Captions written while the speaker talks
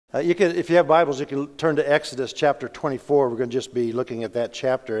If you have Bibles, you can turn to Exodus chapter 24. We're going to just be looking at that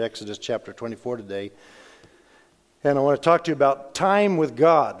chapter, Exodus chapter 24 today. And I want to talk to you about time with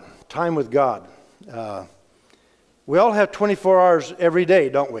God. Time with God. We all have 24 hours every day,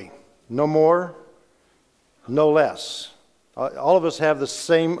 don't we? No more, no less. All of us have the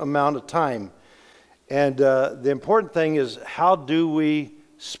same amount of time. And the important thing is, how do we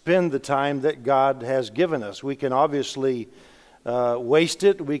spend the time that God has given us? We can obviously waste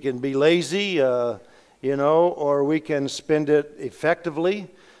it. We can be lazy, or we can spend it effectively.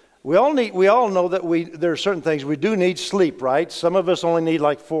 We all know that there are certain things we do need sleep, right? Some of us only need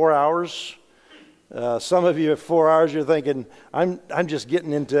like 4 hours. Some of you, at 4 hours, you're thinking, I'm just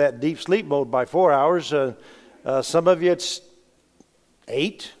getting into that deep sleep mode by 4 hours. Some of you, it's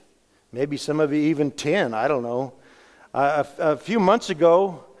 8. Maybe some of you even 10. I don't know. A few months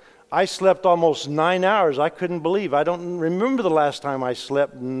ago, I slept almost 9 hours. I couldn't believe. I don't remember the last time I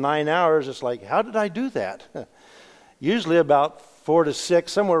slept 9 hours. It's like, how did I do that? Usually about 4 to 6,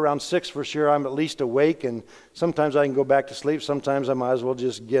 somewhere around 6 for sure, I'm at least awake, and sometimes I can go back to sleep. Sometimes I might as well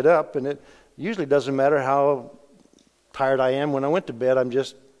just get up, and it usually doesn't matter how tired I am when I went to bed. I'm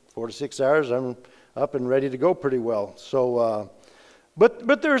just 4 to 6 hours. I'm up and ready to go pretty well. So,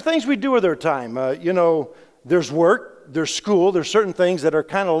 but there are things we do with our time. There's work, there's school, there's certain things that are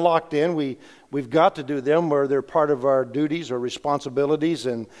kind of locked in. We've got to do them, where they're part of our duties or responsibilities,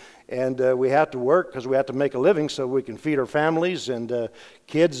 and we have to work because we have to make a living so we can feed our families. And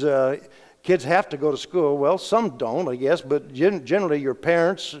kids have to go to school. Well, some don't, I guess, but generally your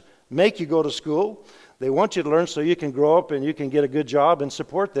parents make you go to school. They want you to learn so you can grow up and you can get a good job and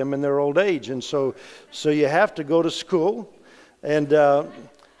support them in their old age. And so you have to go to school. And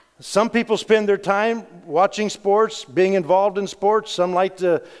some people spend their time watching sports, being involved in sports. Some like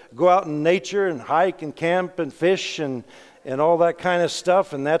to go out in nature and hike and camp and fish and all that kind of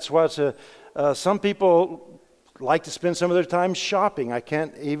stuff. And that's why some people like to spend some of their time shopping. I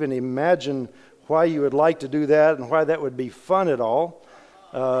can't even imagine why you would like to do that and why that would be fun at all.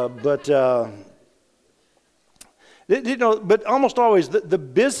 But almost always, the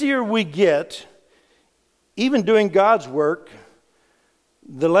busier we get, even doing God's work,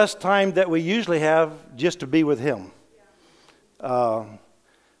 the less time that we usually have just to be with Him. And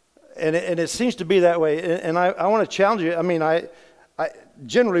it seems to be that way. And I want to challenge you. I mean,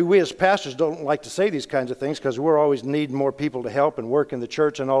 generally, we as pastors don't like to say these kinds of things because we're always needing more people to help and work in the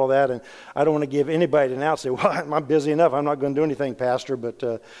church and all of that. And I don't want to give anybody an out and say, well, I'm busy enough. I'm not going to do anything, Pastor.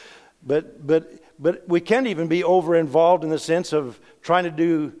 But we can't even be over-involved in the sense of trying to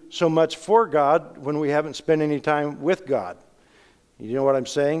do so much for God when we haven't spent any time with God. You know what I'm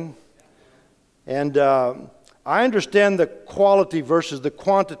saying? And I understand the quality versus the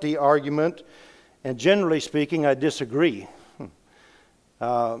quantity argument, and generally speaking, I disagree.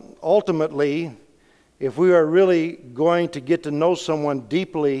 Ultimately, if we are really going to get to know someone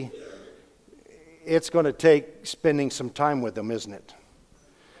deeply, it's going to take spending some time with them, isn't it?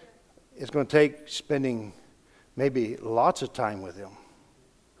 It's going to take spending maybe lots of time with them.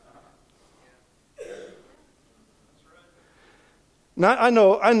 Now, I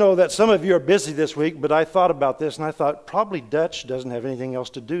know that some of you are busy this week, but I thought about this, and I thought probably Dutch doesn't have anything else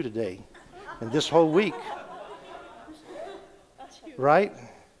to do today and this whole week. Right?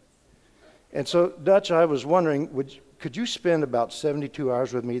 And so, Dutch, I was wondering, could you spend about 72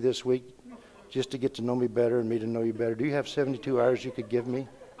 hours with me this week just to get to know me better and me to know you better? Do you have 72 hours you could give me?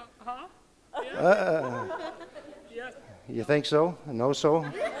 Yeah. You think so? No, so?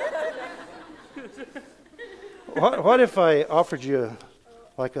 What if I offered you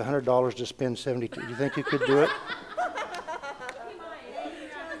like $100 to spend 72? Do you think you could do it?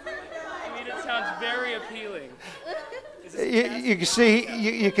 I mean, it sounds very appealing. You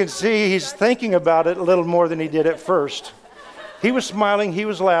can see he's thinking about it a little more than he did at first. He was smiling, he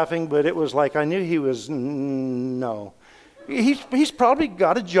was laughing, but it was like I knew he was no. He's probably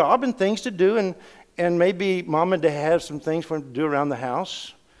got a job and things to do, and maybe mom and dad have some things for him to do around the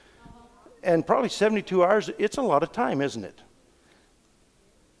house. And probably 72 hours, it's a lot of time, isn't it?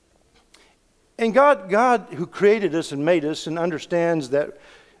 And God who created us and made us and understands that,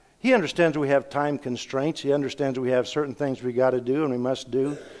 He understands we have time constraints. He understands we have certain things we got to do and we must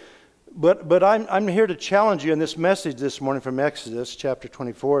do. But I'm here to challenge you in this message this morning from Exodus chapter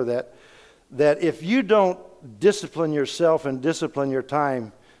 24 that if you don't discipline yourself and discipline your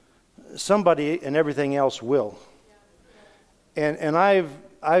time, somebody and everything else will. And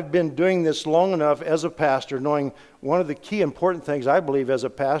I've been doing this long enough as a pastor, knowing one of the key important things I believe as a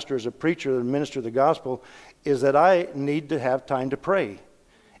pastor, as a preacher, and minister of the gospel, is that I need to have time to pray.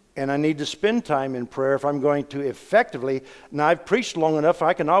 And I need to spend time in prayer if I'm going to effectively. Now, I've preached long enough,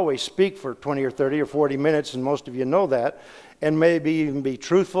 I can always speak for 20 or 30 or 40 minutes, and most of you know that, and maybe even be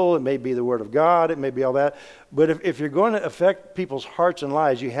truthful. It may be the Word of God. It may be all that. But if you're going to affect people's hearts and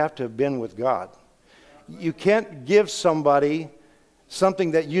lives, you have to have been with God. You can't give somebody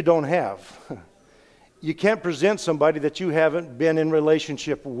something that you don't have. You can't present somebody that you haven't been in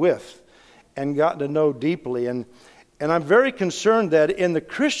relationship with and gotten to know deeply. And I'm very concerned that in the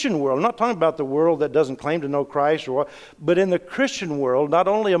Christian world, I'm not talking about the world that doesn't claim to know Christ, but in the Christian world, not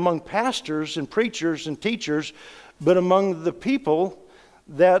only among pastors and preachers and teachers, but among the people,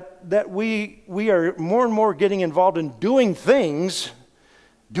 that we are more and more getting involved in doing things,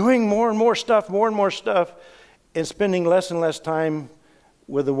 doing more and more stuff, and spending less and less time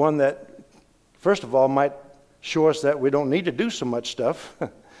with the one that, first of all, might show us that we don't need to do so much stuff,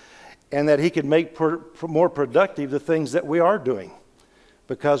 and that he could make more productive the things that we are doing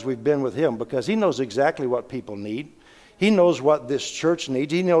because we've been with him, because he knows exactly what people need. He knows what this church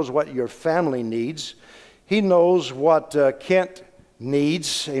needs. He knows what your family needs. He knows what Kent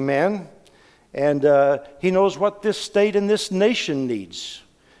needs, amen? And he knows what this state and this nation needs.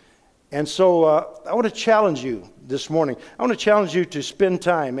 And so I want to challenge you this morning. I want to challenge you to spend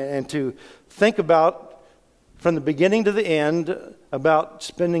time and to think about, from the beginning to the end, about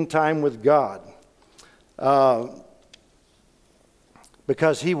spending time with God.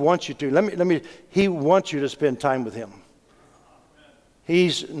 Because he wants you to. He wants you to spend time with him.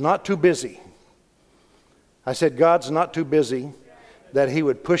 He's not too busy. I said God's not too busy that he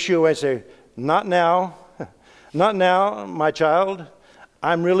would push you away and say, not now, not now, my child.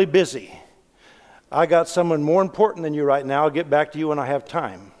 I'm really busy. I got someone more important than you right now. I'll get back to you when I have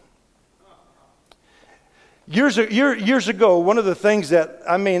time. Years ago, one of the things that,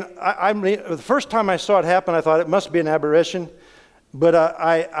 the first time I saw it happen, I thought it must be an aberration. But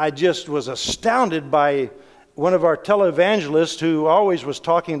I just was astounded by one of our televangelists who always was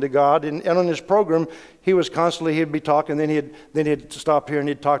talking to God. And on his program, he'd be talking, then he'd stop here and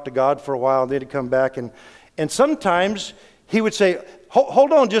he'd talk to God for a while, and then he'd come back. And sometimes he would say,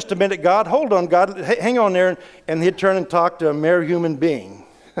 hold on just a minute, God. Hold on, God. Hang on there. And he'd turn and talk to a mere human being.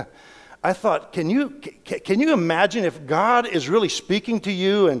 I thought, can you imagine if God is really speaking to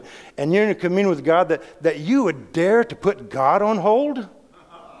you and you're in a communion with God that you would dare to put God on hold?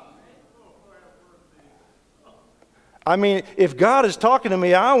 I mean, if God is talking to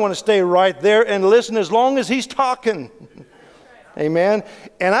me, I want to stay right there and listen as long as he's talking. Amen.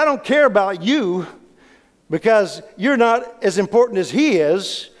 And I don't care about you, because you're not as important as he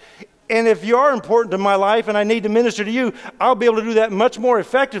is. And if you are important to my life and I need to minister to you, I'll be able to do that much more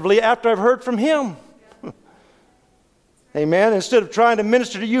effectively after I've heard from him. Amen. Instead of trying to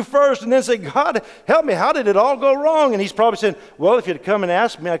minister to you first and then say, God, help me. How did it all go wrong? And he's probably saying, well, if you'd come and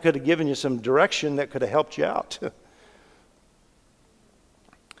asked me, I could have given you some direction that could have helped you out.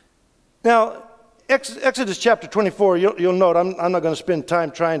 Now, Exodus chapter 24, you'll note, I'm not going to spend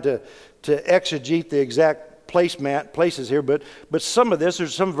time trying to exegete the exact places here, but some of this,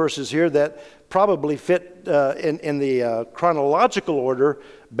 there's some verses here that probably fit in the chronological order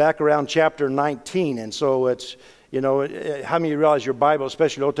back around chapter 19. And so it's, how many realize your Bible,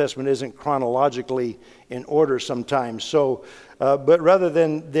 especially Old Testament, isn't chronologically in order sometimes. So, but rather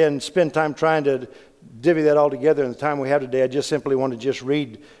than spend time trying to divvy that all together in the time we have today, I just simply want to just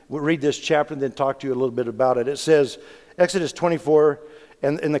read this chapter and then talk to you a little bit about it. It says, Exodus 24,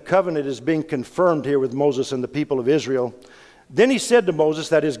 and the covenant is being confirmed here with Moses and the people of Israel. Then he said to Moses,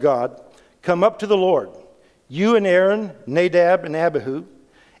 that is God, come up to the Lord, you and Aaron, Nadab and Abihu,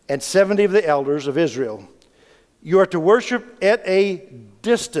 and 70 of the elders of Israel. You are to worship at a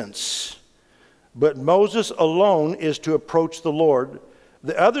distance, but Moses alone is to approach the Lord.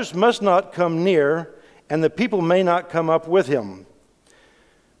 The others must not come near, and the people may not come up with him.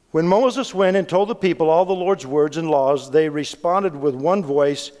 When Moses went and told the people all the Lord's words and laws, they responded with one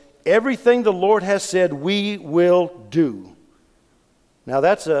voice, everything the Lord has said, we will do. Now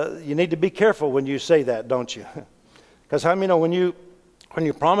you need to be careful when you say that, don't you? Because how many know when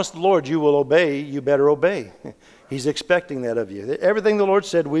you promise the Lord you will obey, you better obey. He's expecting that of you. Everything the Lord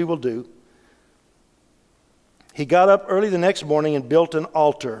said, we will do. He got up early the next morning and built an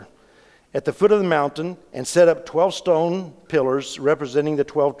altar at the foot of the mountain and set up 12 stone pillars representing the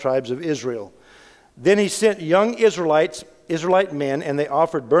 12 tribes of Israel. Then he sent young Israelite men, and they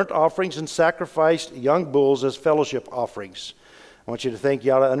offered burnt offerings and sacrificed young bulls as fellowship offerings. I want you to think,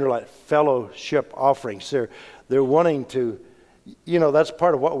 you ought to underline fellowship offerings. They're wanting to, that's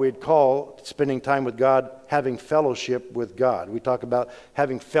part of what we'd call spending time with God, having fellowship with God. We talk about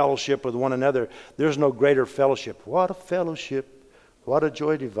having fellowship with one another. There's no greater fellowship. What a fellowship. What a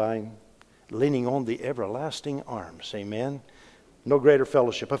joy divine, leaning on the everlasting arms. Amen. No greater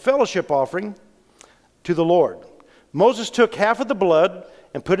fellowship. A fellowship offering to the Lord. Moses took half of the blood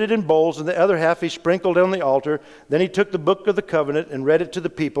and put it in bowls, and the other half he sprinkled on the altar. Then he took the book of the covenant and read it to the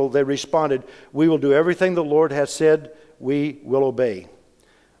people. They responded, "We will do everything the Lord has said. We will obey."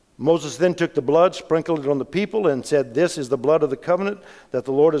 Moses then took the blood, sprinkled it on the people, and said, "This is the blood of the covenant that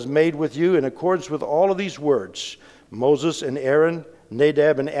the Lord has made with you in accordance with all of these words." Moses and Aaron,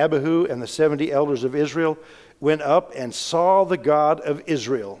 Nadab and Abihu, and the 70 elders of Israel went up and saw the God of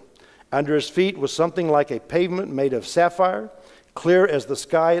Israel. Under his feet was something like a pavement made of sapphire, clear as the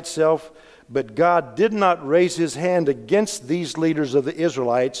sky itself. But God did not raise his hand against these leaders of the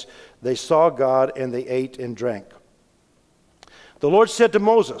Israelites. They saw God, and they ate and drank. The Lord said to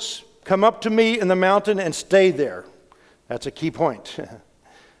Moses, "Come up to me in the mountain and stay there." That's a key point.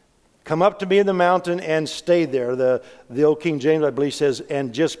 Come up to me in the mountain and stay there. The old King James, I believe, says,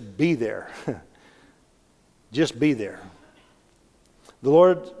 "and just be there." Just be there. The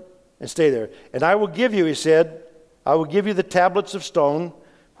Lord, and stay there. "And I will give you," he said, "I will give you the tablets of stone,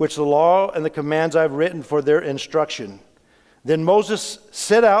 which the law and the commands I have written for their instruction." Then Moses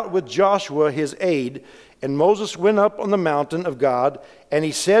set out with Joshua his aide, and Moses went up on the mountain of God, and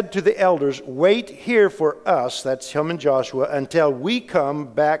he said to the elders, "Wait here for us," that's him and Joshua, "until we come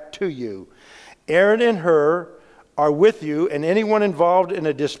back to you. Aaron and Hur are with you, and anyone involved in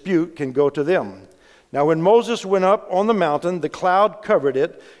a dispute can go to them." Now when Moses went up on the mountain, the cloud covered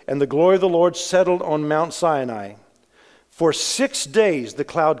it, and the glory of the Lord settled on Mount Sinai. For 6 days the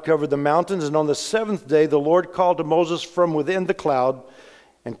cloud covered the mountains, and on the 7th day the Lord called to Moses from within the cloud.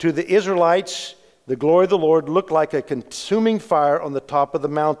 And to the Israelites the glory of the Lord looked like a consuming fire on the top of the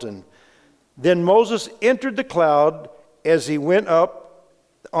mountain. Then Moses entered the cloud as he went up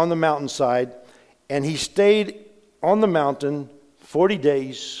on the mountainside, and he stayed on the mountain 40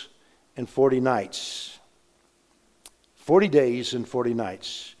 days and 40 nights. 40 days and 40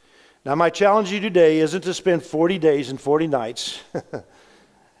 nights. Now my challenge to you today isn't to spend 40 days and 40 nights.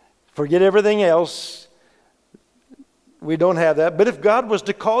 Forget everything else. We don't have that. But if God was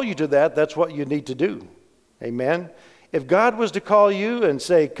to call you to that, that's what you need to do. Amen. If God was to call you and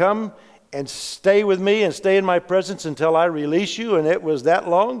say, "Come and stay with me and stay in my presence until I release you," and it was that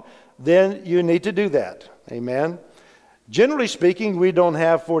long, then you need to do that. Amen. Generally speaking, we don't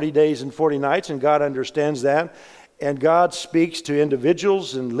have 40 days and 40 nights, and God understands that. And God speaks to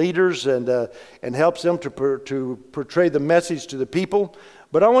individuals and leaders and helps them to portray the message to the people.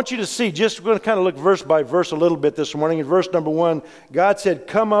 But I want you to see, we're going to kind of look verse by verse a little bit this morning. In verse number 1, God said,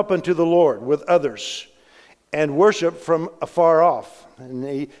 "Come up unto the Lord with others and worship from afar off."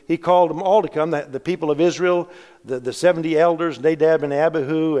 And he called them all to come, the people of Israel, the 70 elders, Nadab and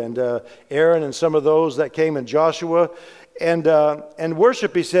Abihu, and Aaron and some of those that came, and Joshua. And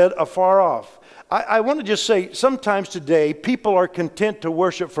worship, he said, afar off. I want to just say, sometimes today, people are content to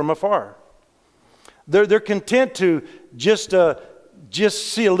worship from afar. They're content to just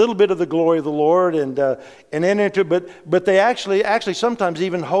see a little bit of the glory of the Lord and enter into it, but they actually sometimes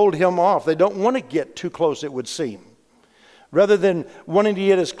even hold him off. They don't want to get too close, it would seem. Rather than wanting to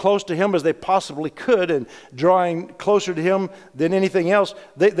get as close to him as they possibly could and drawing closer to him than anything else,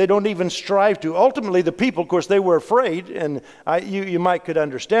 they don't even strive to. Ultimately, the people, of course, they were afraid, and you might could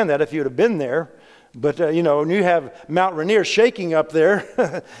understand that if you'd have been there. But, when you have Mount Rainier shaking up there,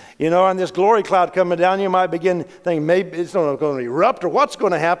 and this glory cloud coming down, you might begin thinking, maybe it's not going to erupt, or what's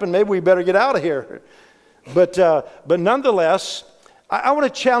going to happen? Maybe we better get out of here. But nonetheless, I want to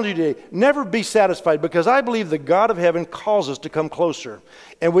challenge you today, never be satisfied, because I believe the God of heaven calls us to come closer.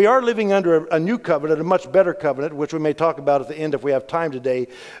 And we are living under a new covenant, a much better covenant, which we may talk about at the end if we have time today.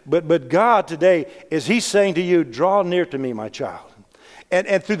 But God today, He's saying to you, draw near to me, my child.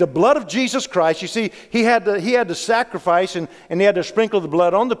 And through the blood of Jesus Christ, you see, he had to sacrifice and he had to sprinkle the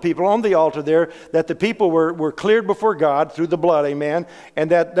blood on the people, on the altar there, that the people were cleared before God through the blood, amen. And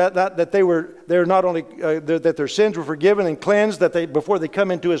that they're not only, that their sins were forgiven and cleansed before they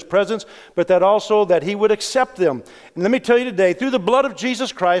come into his presence, but that also that he would accept them. And let me tell you today, through the blood of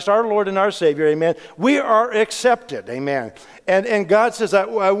Jesus Christ, our Lord and our Savior, amen, we are accepted, amen. And God says,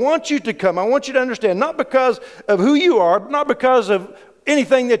 I want you to come. I want you to understand, not because of who you are, not because of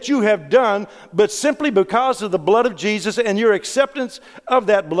anything that you have done, but simply because of the blood of Jesus and your acceptance of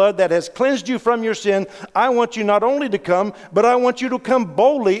that blood that has cleansed you from your sin. I want you not only to come, but I want you to come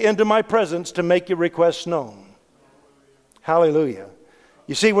boldly into my presence to make your requests known. Hallelujah.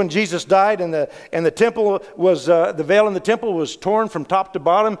 You see, when Jesus died and the temple was, the veil in the temple was torn from top to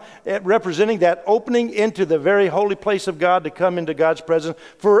bottom, representing that opening into the very holy place of God to come into God's presence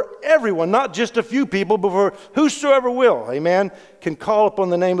for everyone, not just a few people, but for whosoever will, amen, can call upon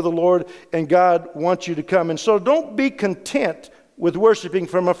the name of the Lord, and God wants you to come. And so don't be content with worshiping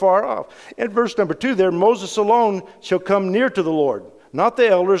from afar off. In verse number 2 there, Moses alone shall come near to the Lord. Not the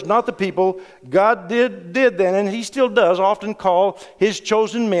elders, not the people. God did then, and he still does, often call his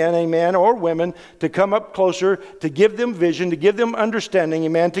chosen men, amen, or women, to come up closer, to give them vision, to give them understanding,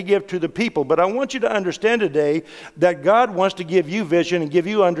 amen, to give to the people. But I want you to understand today that God wants to give you vision and give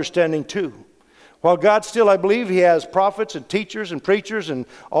you understanding too. While God still, I believe, he has prophets and teachers and preachers and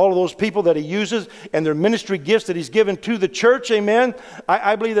all of those people that he uses and their ministry gifts that he's given to the church, amen.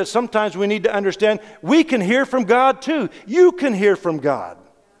 I believe that sometimes we need to understand we can hear from God too. You can hear from God.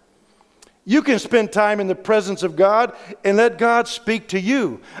 You can spend time in the presence of God and let God speak to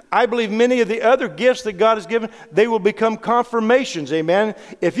you. I believe many of the other gifts that God has given, they will become confirmations, amen.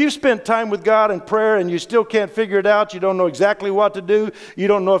 If you spent time with God in prayer and you still can't figure it out, you don't know exactly what to do, you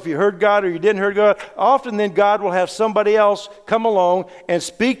don't know if you heard God or you didn't hear God, often then God will have somebody else come along and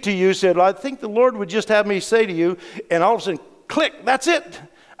speak to you, say, well, I think the Lord would just have me say to you, and all of a sudden, click, that's it.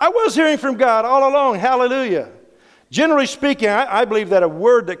 I was hearing from God all along, hallelujah. Generally speaking, I believe that a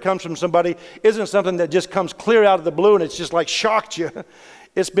word that comes from somebody isn't something that just comes clear out of the blue and it's just like shocked you.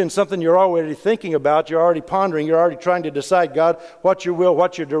 It's been something you're already thinking about, you're already pondering, you're already trying to decide, God, what's your will,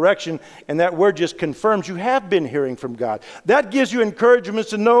 what's your direction, and that word just confirms you have been hearing from God. That gives you encouragement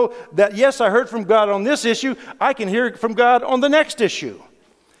to know that, yes, I heard from God on this issue, I can hear from God on the next issue.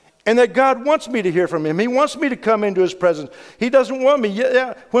 And that God wants me to hear from him. He wants me to come into his presence. He doesn't want me.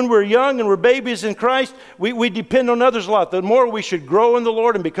 Yeah, when we're young and we're babies in Christ, we depend on others a lot. The more we should grow in the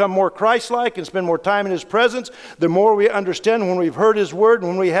Lord and become more Christ-like and spend more time in his presence, the more we understand when we've heard his word and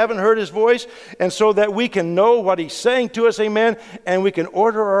when we haven't heard his voice, and so that we can know what he's saying to us, amen, and we can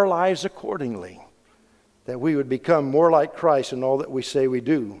order our lives accordingly, that we would become more like Christ in all that we say we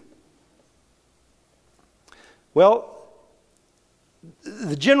do. Well,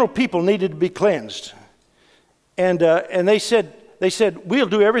 the general people needed to be cleansed, and they said we'll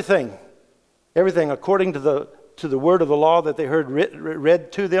do everything according to the word of the law that they heard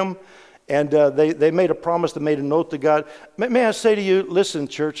read to them, and they made a promise, they made a note to God. May I say to you, listen,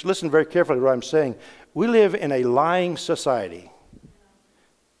 church, listen very carefully to what I'm saying. We live in a lying society.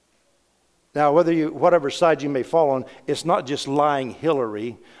 Now, whatever side you may fall on, it's not just lying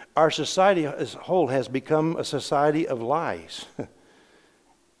Hillary. Our society as a whole has become a society of lies.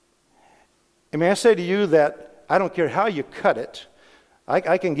 And may I say to you that I don't care how you cut it,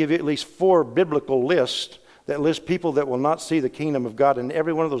 I can give you at least 4 biblical lists that list people that will not see the kingdom of God, and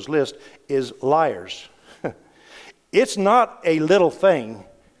every one of those lists is liars. It's not a little thing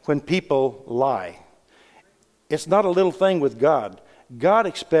when people lie. It's not a little thing with God. God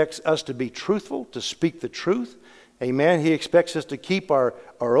expects us to be truthful, to speak the truth. Amen. He expects us to keep our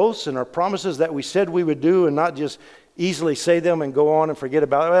oaths and our promises that we said we would do, and not just easily say them and go on and forget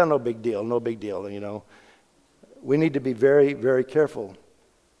about it. Well, no big deal, you know. We need to be very, very careful.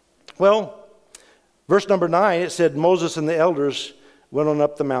 Well, verse number 9, it said Moses and the elders went on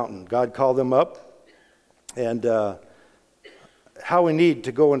up the mountain. God called them up, and how we need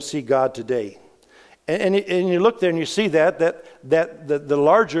to go and see God today. And you look there and you see that the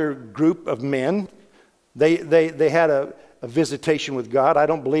larger group of men, they had a visitation with God. I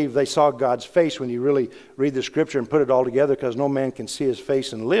don't believe they saw God's face when you really read the scripture and put it all together, because no man can see his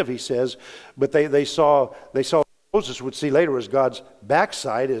face and live, he says. But they saw Moses would see later was God's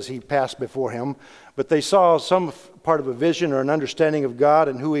backside as he passed before him. But they saw some part of a vision or an understanding of God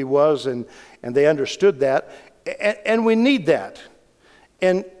and who he was, and they understood that. And we need that.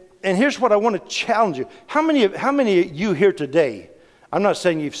 And here's what I want to challenge you. How many of you here today, I'm not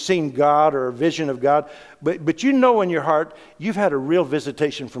saying you've seen God or a vision of God, but you know in your heart you've had a real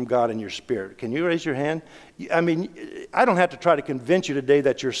visitation from God in your spirit. Can you raise your hand? I mean, I don't have to try to convince you today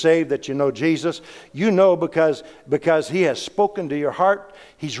that you're saved, that you know Jesus. You know because he has spoken to your heart.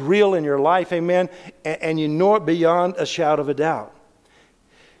 He's real in your life, amen, and you know it beyond a shadow of a doubt.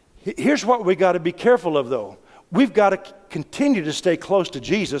 Here's what we got to be careful of, though. We've got to continue to stay close to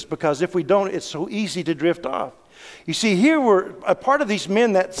Jesus, because if we don't, it's so easy to drift off. You see, here were a part of these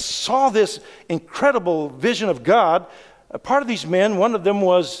men that saw this incredible vision of God. A part of these men, one of them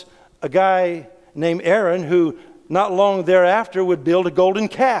was a guy named Aaron, who not long thereafter would build a golden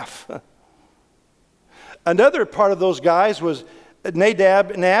calf. Another part of those guys was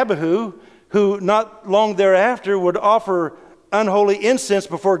Nadab and Abihu, who not long thereafter would offer unholy incense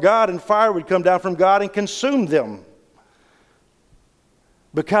before God, and fire would come down from God and consume them.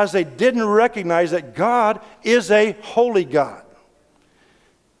 because they didn't recognize that God is a holy God.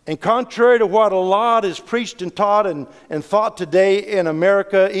 And contrary to what a lot is preached and taught and thought today in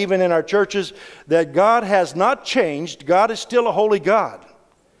America, even in our churches, that God has not changed. God is still a holy God.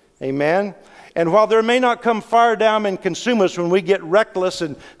 Amen. And while there may not come fire down and consume us when we get reckless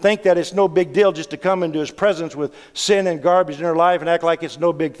and think that it's no big deal just to come into His presence with sin and garbage in our life and act like it's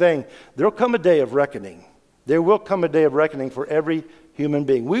no big thing, there will come a day of reckoning. There will come a day of reckoning for every human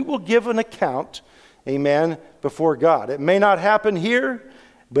being. We will give an account, amen, before God. It may not happen here,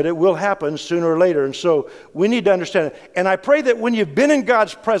 but it will happen sooner or later. And so we need to understand it. And I pray that when you've been in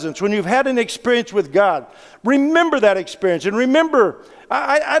God's presence, when you've had an experience with God, remember that experience. And remember,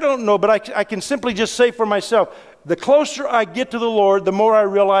 I don't know, but I can simply just say for myself, the closer I get to the Lord, the more I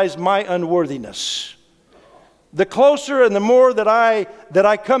realize my unworthiness. The closer and the more that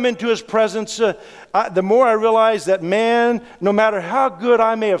I come into His presence, the more I realize that, man, no matter how good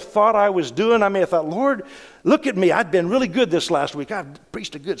I may have thought I was doing, I may have thought, Lord, look at me. I've been really good this last week. I've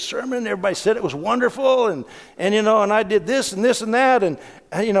preached a good sermon. Everybody said it was wonderful. And I did this and this and that. And,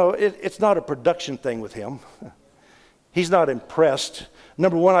 it's not a production thing with Him. He's not impressed.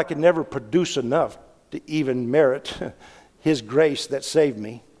 Number one, I could never produce enough to even merit His grace that saved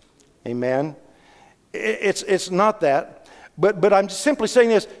me. Amen. It's not that. But I'm simply saying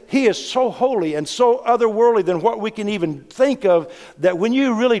this. He is so holy and so otherworldly than what we can even think of, that when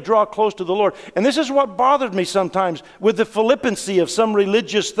you really draw close to the Lord, and this is what bothers me sometimes with the flippancy of some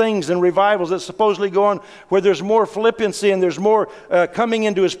religious things and revivals that supposedly go on, where there's more flippancy and there's more coming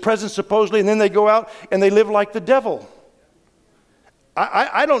into His presence supposedly, and then they go out and they live like the devil.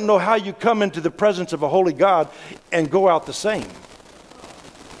 I don't know how you come into the presence of a holy God and go out the same.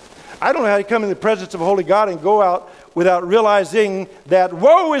 I don't know how you come in the presence of a holy God and go out without realizing that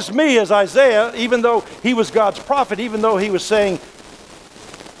woe is me, as Isaiah, even though he was God's prophet, even though he was saying,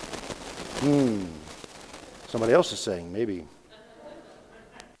 somebody else is saying, maybe.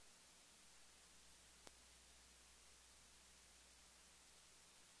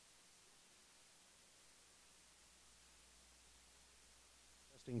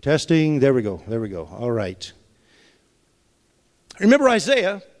 Testing, there we go. All right. Remember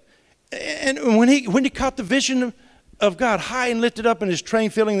Isaiah? And when he caught the vision of God high and lifted up, and His train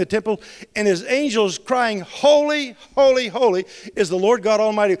filling the temple, and His angels crying, holy, holy, holy is the Lord God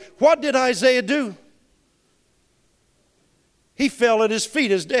Almighty. What did Isaiah do? He fell at His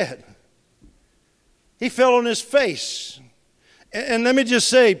feet as dead. He fell on his face. And let me just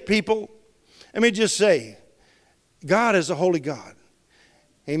say, people, God is a holy God.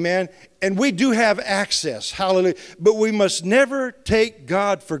 Amen. And we do have access. Hallelujah. But we must never take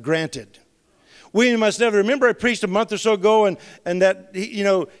God for granted. We must never. Remember, I preached a month or so ago, and that,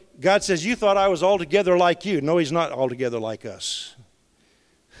 God says, you thought I was altogether like you. No, He's not altogether like us.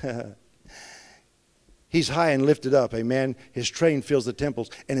 He's high and lifted up. Amen. His train fills the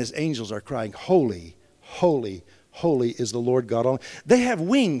temples, and His angels are crying, holy, holy, holy is the Lord God Almighty. They have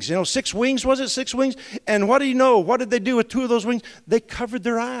wings, 6 wings, was it? 6 wings? And what do you know? What did they do with 2 of those wings? They covered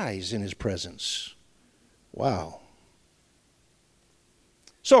their eyes in His presence. Wow.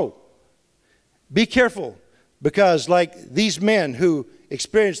 So, be careful, because like these men who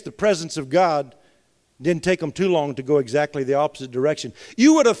experienced the presence of God, didn't take them too long to go exactly the opposite direction.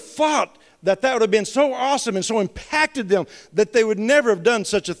 You would have thought that would have been so awesome and so impacted them that they would never have done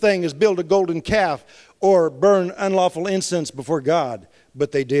such a thing as build a golden calf or burn unlawful incense before God,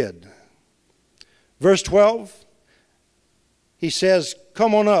 but they did. Verse 12, he says,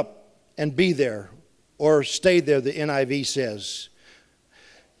 come on up and be there, or stay there, the NIV says.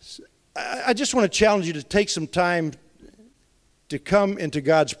 I just want to challenge you to take some time to come into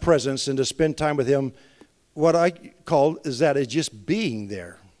God's presence and to spend time with Him. What I call is just being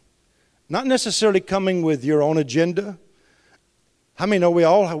there. Not necessarily coming with your own agenda. How many know we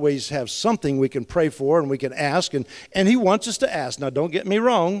always have something we can pray for and we can ask, and He wants us to ask. Now, don't get me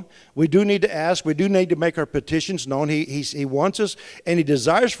wrong. We do need to ask. We do need to make our petitions known. He wants us, and He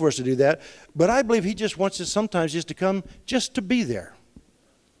desires for us to do that. But I believe He just wants us sometimes just to come, just to be there.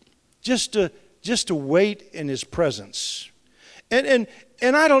 Just to wait in His presence. And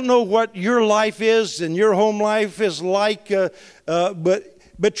I don't know what your life is and your home life is like,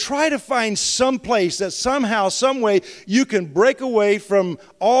 but try to find some place that somehow, some way, you can break away from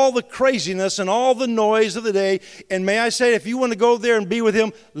all the craziness and all the noise of the day. And may I say, if you want to go there and be with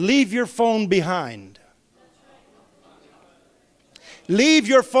Him, leave your phone behind. Leave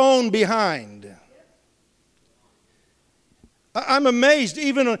your phone behind. I'm amazed,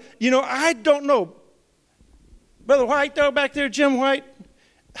 even, I don't know. Brother White, though, back there, Jim White,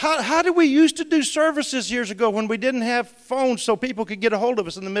 How did we used to do services years ago when we didn't have phones so people could get a hold of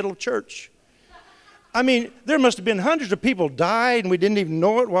us in the middle of church? I mean, there must have been hundreds of people died and we didn't even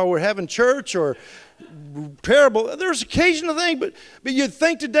know it while we're having church, or terrible. There's occasional things, but you'd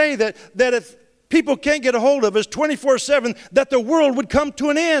think today that if people can't get a hold of us 24/7, that the world would come to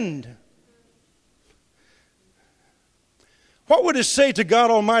an end. What would it say to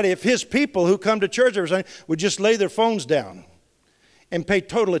God Almighty if His people who come to church every Sunday would just lay their phones down and pay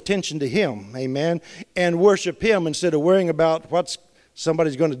total attention to Him, amen, and worship Him instead of worrying about what's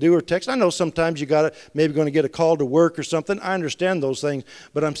somebody's going to do or text? I know sometimes you maybe going to get a call to work or something. I understand those things,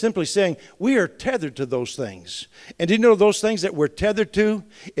 but I'm simply saying we are tethered to those things. And do you know those things that we're tethered to?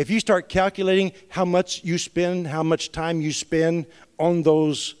 If you start calculating how much you spend, how much time you spend on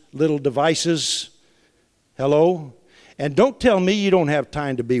those little devices, hello? And don't tell me you don't have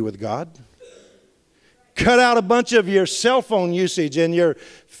time to be with God. Cut out a bunch of your cell phone usage and your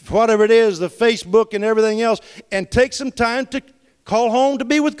whatever it is, the Facebook and everything else, and take some time to call home to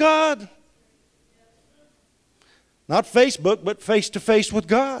be with God. Not Facebook, but face-to-face with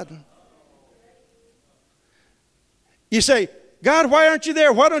God. You say, God, why aren't you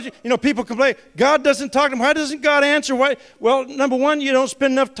there? Why don't you, people complain, God doesn't talk to them. Why doesn't God answer? Why? Well, number one, you don't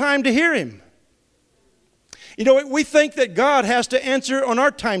spend enough time to hear Him. We think that God has to answer on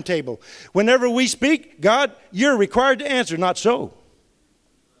our timetable. Whenever we speak, God, you're required to answer. Not so.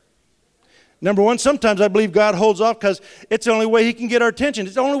 Number one, sometimes I believe God holds off because it's the only way He can get our attention.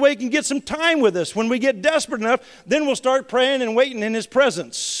 It's the only way He can get some time with us. When we get desperate enough, then we'll start praying and waiting in His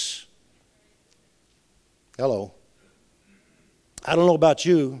presence. Hello. I don't know about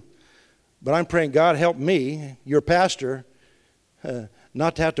you, but I'm praying, God, help me, your pastor,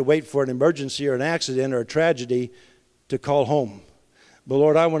 not to have to wait for an emergency or an accident or a tragedy to call home. But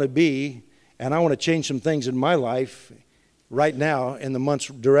Lord, I want to be, and I want to change some things in my life right now in the months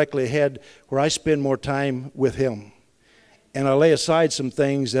directly ahead where I spend more time with Him. And I lay aside some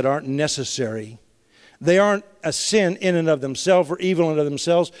things that aren't necessary. They aren't a sin in and of themselves or evil in and of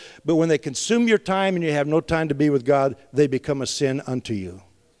themselves, but when they consume your time and you have no time to be with God, they become a sin unto you.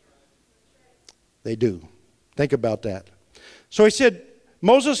 They do. Think about that. So He said,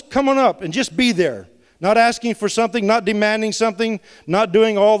 Moses, come on up and just be there. Not asking for something, not demanding something, not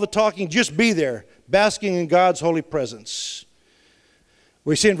doing all the talking, just be there, basking in God's holy presence.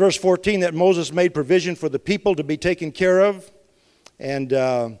 We see in verse 14 that Moses made provision for the people to be taken care of. And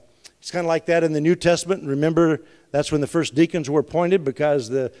it's kind of like that in the New Testament. Remember, that's when the first deacons were appointed, because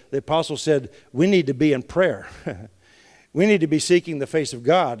the apostle said, we need to be in prayer. We need to be seeking the face of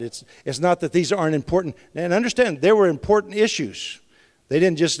God. It's not that these aren't important. And understand, there were important issues. They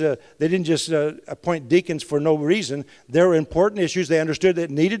didn't just appoint deacons for no reason. There were important issues they understood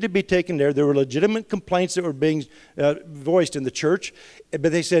that needed to be taken there. There were legitimate complaints that were being voiced in the church.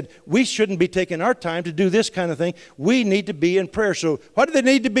 But they said, we shouldn't be taking our time to do this kind of thing. We need to be in prayer. So why do they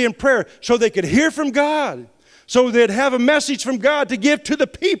need to be in prayer? So they could hear from God. So they'd have a message from God to give to the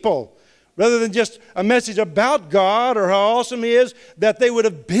people. Rather than just a message about God or how awesome He is, that they would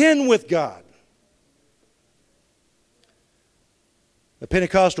have been with God. The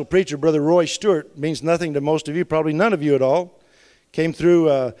Pentecostal preacher, Brother Roy Stewart, means nothing to most of you, probably none of you at all. Came through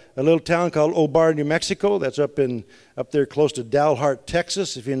a little town called Obar, New Mexico. That's up there close to Dalhart,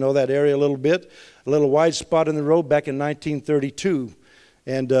 Texas, if you know that area a little bit. A little wide spot in the road back in 1932.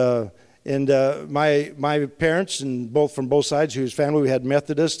 And my parents, and from both sides of his family, we had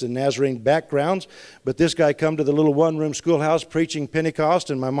Methodist and Nazarene backgrounds. But this guy come to the little one-room schoolhouse preaching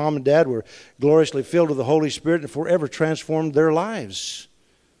Pentecost, and my mom and dad were gloriously filled with the Holy Spirit and forever transformed their lives.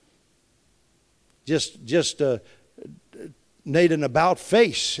 Just made an about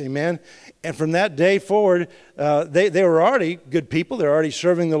face, amen. And from that day forward, they were already good people. They're already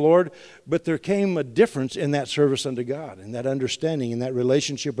serving the Lord. But there came a difference in that service unto God, and that understanding, and that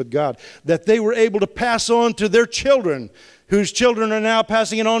relationship with God, that they were able to pass on to their children, whose children are now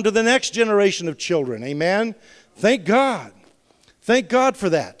passing it on to the next generation of children. Amen? Thank God. Thank God for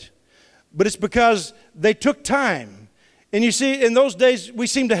that. But it's because they took time. And you see, in those days, we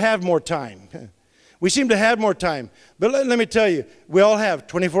seem to have more time. We seem to have more time. But let me tell you, we all have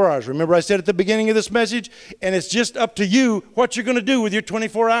 24 hours. Remember I said at the beginning of this message, and it's just up to you what you're going to do with your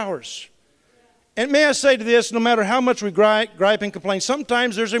 24 hours. And may I say to this, no matter how much we gripe and complain,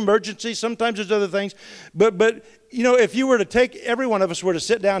 sometimes there's emergencies, sometimes there's other things. But if you were to take, every one of us were to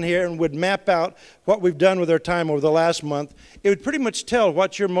sit down here and would map out what we've done with our time over the last month, it would pretty much tell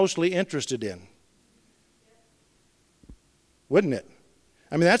what you're mostly interested in. Wouldn't it?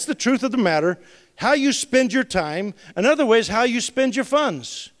 I mean, that's the truth of the matter. How you spend your time. Another way is how you spend your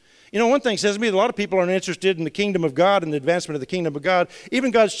funds. You know, one thing says to me, a lot of people aren't interested in the kingdom of God and the advancement of the kingdom of God.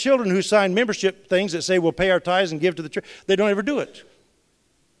 Even God's children who sign membership things that say we'll pay our tithes and give to the church, they don't ever do it.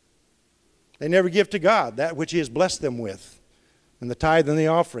 They never give to God that which He has blessed them with, and the tithe and the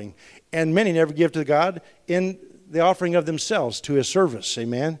offering. And many never give to God in the offering of themselves to His service.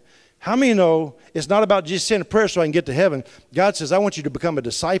 Amen. How many know it's not about just saying a prayer so I can get to heaven? God says, I want you to become a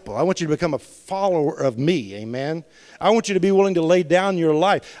disciple. I want you to become a follower of me. Amen. I want you to be willing to lay down your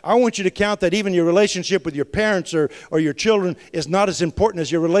life. I want you to count that even your relationship with your parents or your children is not as important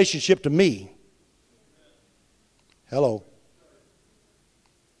as your relationship to me. Hello.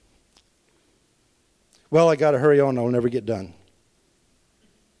 Well, I got to hurry on. I'll never get done.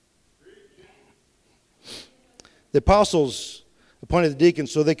 The apostles appointed the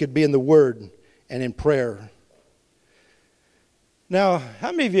deacons so they could be in the Word and in prayer. Now,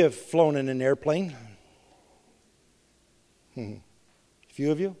 how many of you have flown in an airplane? A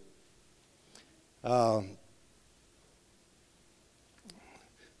few of you?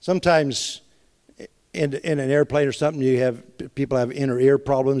 Sometimes in an airplane or something, people have inner ear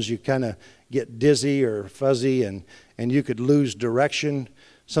problems. You kind of get dizzy or fuzzy, and you could lose direction.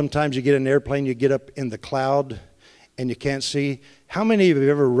 Sometimes you get in an airplane, you get up in the cloud, and you can't see. How many of you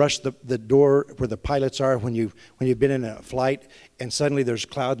have ever rushed the door where the pilots are when you've been in a flight and suddenly there's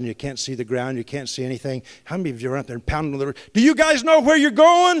cloud and you can't see the ground, you can't see anything? How many of you are out there pounding on the door? Do you guys know where you're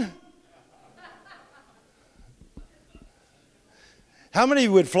going? How many of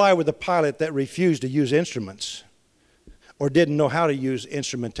you would fly with a pilot that refused to use instruments or didn't know how to use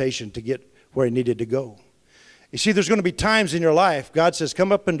instrumentation to get where he needed to go? You see, there's going to be times in your life, God says,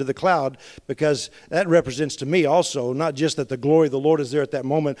 come up into the cloud, because that represents to me also, not just that the glory of the Lord is there at that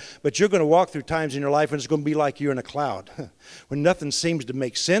moment, but you're going to walk through times in your life when it's going to be like you're in a cloud. When nothing seems to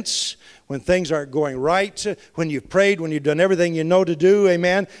make sense, when things aren't going right, when you've prayed, when you've done everything you know to do,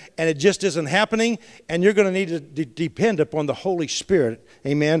 amen, and it just isn't happening, and you're going to need to depend upon the Holy Spirit,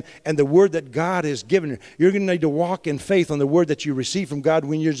 amen, and the word that God has given you. You're going to need to walk in faith on the word that you receive from God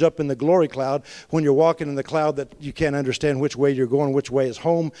when you're up in the glory cloud, when you're walking in the cloud that you can't understand which way you're going, which way is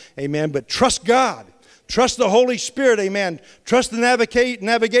home, amen, but trust God. Trust the Holy Spirit, amen. Trust the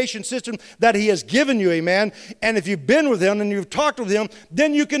navigation system that He has given you, amen. And if you've been with Him and you've talked with Him,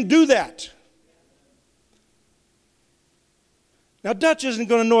 then you can do that. Now, Dutch isn't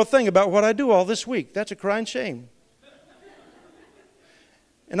going to know a thing about what I do all this week. That's a crying shame.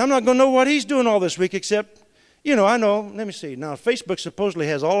 And I'm not going to know what he's doing all this week except, I know. Let me see. Now, Facebook supposedly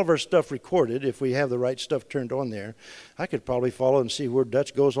has all of our stuff recorded if we have the right stuff turned on there. I could probably follow and see where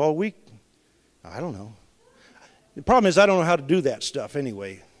Dutch goes all week. I don't know. The problem is I don't know how to do that stuff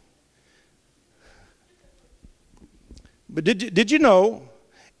anyway. But did you know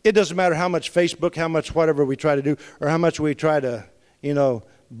it doesn't matter how much Facebook, how much whatever we try to do, or how much we try to,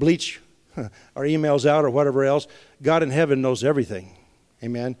 bleach our emails out or whatever else, God in heaven knows everything.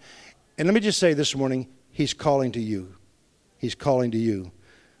 Amen. And let me just say this morning, He's calling to you. He's calling to you.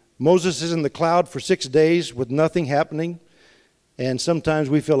 Moses is in the cloud for 6 days with nothing happening. And sometimes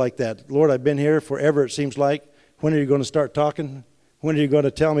we feel like that. Lord, I've been here forever, it seems like. When are you going to start talking? When are you going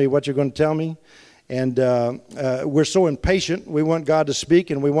to tell me what you're going to tell me? And we're so impatient. We want God to speak,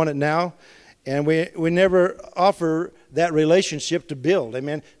 and we want it now. And we never offer that relationship to build.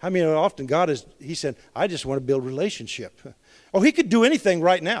 Amen. I mean, often He said, I just want to build relationship. Oh, He could do anything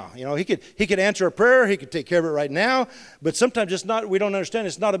right now. He could answer a prayer. He could take care of it right now. But sometimes it's not. We don't understand.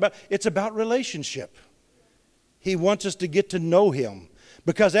 It's about relationship. He wants us to get to know Him.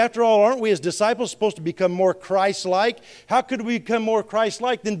 Because after all, aren't we as disciples supposed to become more Christ-like? How could we become more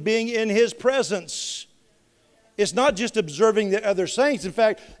Christ-like than being in His presence? It's not just observing the other saints. In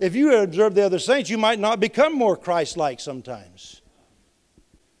fact, if you observe the other saints, you might not become more Christ-like sometimes.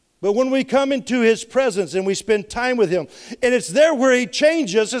 But when we come into His presence and we spend time with Him, and it's there where He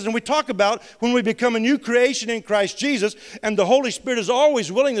changes us, and we talk about when we become a new creation in Christ Jesus, and the Holy Spirit is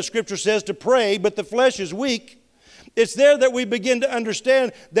always willing, the Scripture says, to pray, but the flesh is weak. It's there that we begin to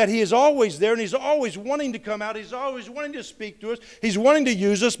understand that He is always there, and He's always wanting to come out. He's always wanting to speak to us. He's wanting to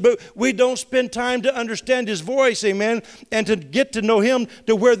use us, but we don't spend time to understand His voice, amen, and to get to know Him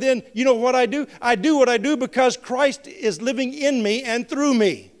to where then, you know what I do? I do what I do because Christ is living in me and through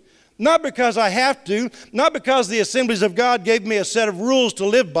me. Not because I have to, not because the Assemblies of God gave me a set of rules to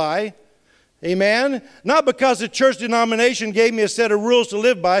live by, amen. Not because the church denomination gave me a set of rules to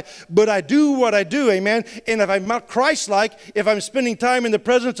live by, but I do what I do, amen. And if I'm not Christ-like, if I'm spending time in the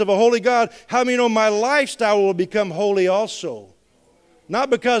presence of a holy God, how many know my lifestyle will become holy also? Not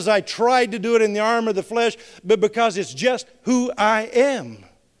because I tried to do it in the arm of the flesh, but because it's just who I am.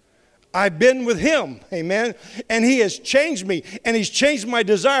 I've been with him, amen, and he has changed me, and he's changed my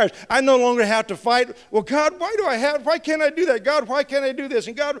desires. I no longer have to fight, well, God, why can't I do that? God, why can't I do this?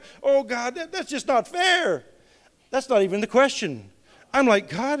 And God, oh, God, that's just not fair. That's not even the question. I'm like,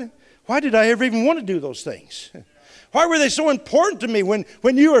 God, why did I ever even want to do those things? Why were they so important to me when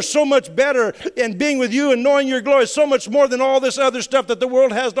you are so much better, and being with you and knowing your glory is so much more than all this other stuff that the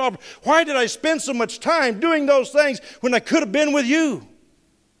world has to offer? Why did I spend so much time doing those things when I could have been with you?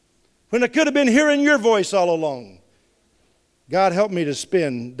 When I could have been hearing your voice all along? God help me to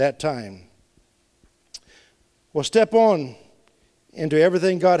spend that time. Well, step on into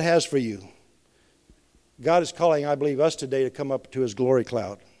everything God has for you. God is calling, I believe, us today to come up to his glory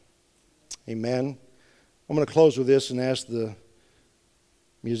cloud. Amen. I'm going to close with this and ask the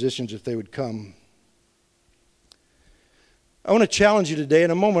musicians if they would come. I want to challenge you today.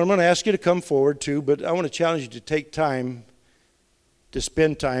 In a moment, I'm going to ask you to come forward too, but I want to challenge you to take time to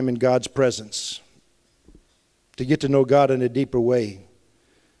spend time in God's presence, to get to know God in a deeper way.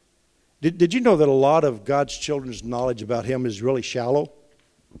 Did you know that a lot of God's children's knowledge about him is really shallow?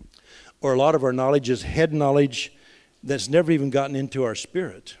 Or a lot of our knowledge is head knowledge that's never even gotten into our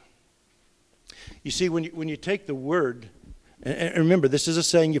spirit. You see, when you take the word, and remember, this is a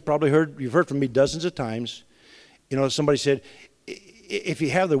saying you've heard from me dozens of times. You know, somebody said, if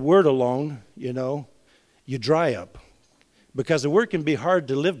you have the word alone, you know, you dry up. Because the word can be hard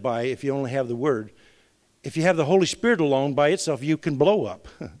to live by if you only have the word. If you have the Holy Spirit alone by itself, you can blow up.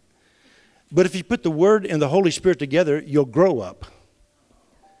 But if you put the word and the Holy Spirit together, you'll grow up.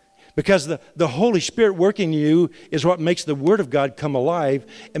 Because the Holy Spirit working in you is what makes the Word of God come alive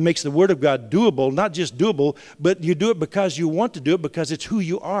and makes the Word of God doable. Not just doable, but you do it because you want to do it, because it's who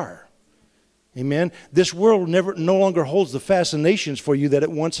you are. Amen. This world no longer holds the fascinations for you that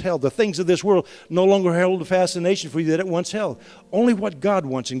it once held. The things of this world no longer hold the fascination for you that it once held. Only what God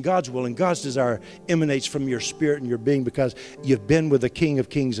wants and God's will and God's desire emanates from your spirit and your being, because you've been with the King of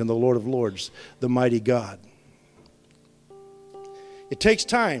Kings and the Lord of Lords, the mighty God. It takes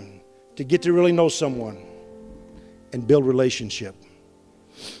time to get to really know someone and build relationship.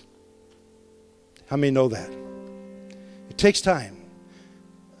 How many know that? It takes time.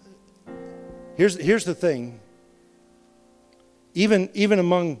 Here's the thing. Even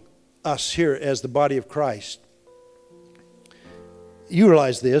among us here as the body of Christ, you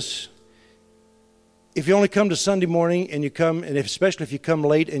realize this. If you only come to Sunday morning and especially if you come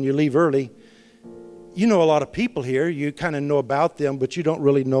late and you leave early, you know a lot of people here. You kind of know about them, but you don't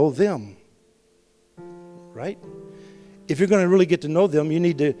really know them. Right? If you're going to really get to know them, you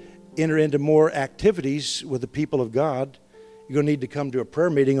need to enter into more activities with the people of God. You're going to need to come to a prayer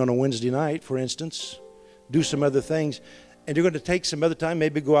meeting on a Wednesday night, for instance. Do some other things. And you're going to take some other time,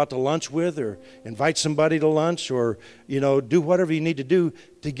 maybe go out to lunch with, or invite somebody to lunch, or, do whatever you need to do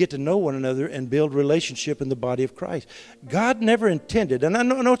to get to know one another and build relationship in the body of Christ. God never intended, and I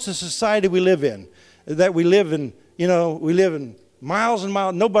know it's a society we live in, that we live in miles and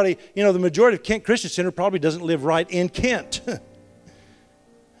miles. Nobody, the majority of Kent Christian Center probably doesn't live right in Kent. Well,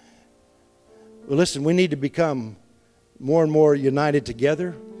 listen, we need to become more and more united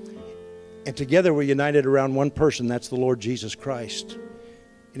together. And together we're united around one person. That's the Lord Jesus Christ.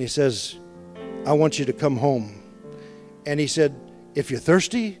 And he says, I want you to come home. And he said, if you're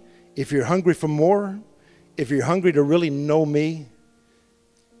thirsty, if you're hungry for more, if you're hungry to really know me,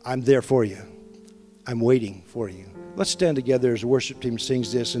 I'm there for you. I'm waiting for you. Let's stand together as the worship team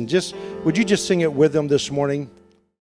sings this. And would you just sing it with them this morning?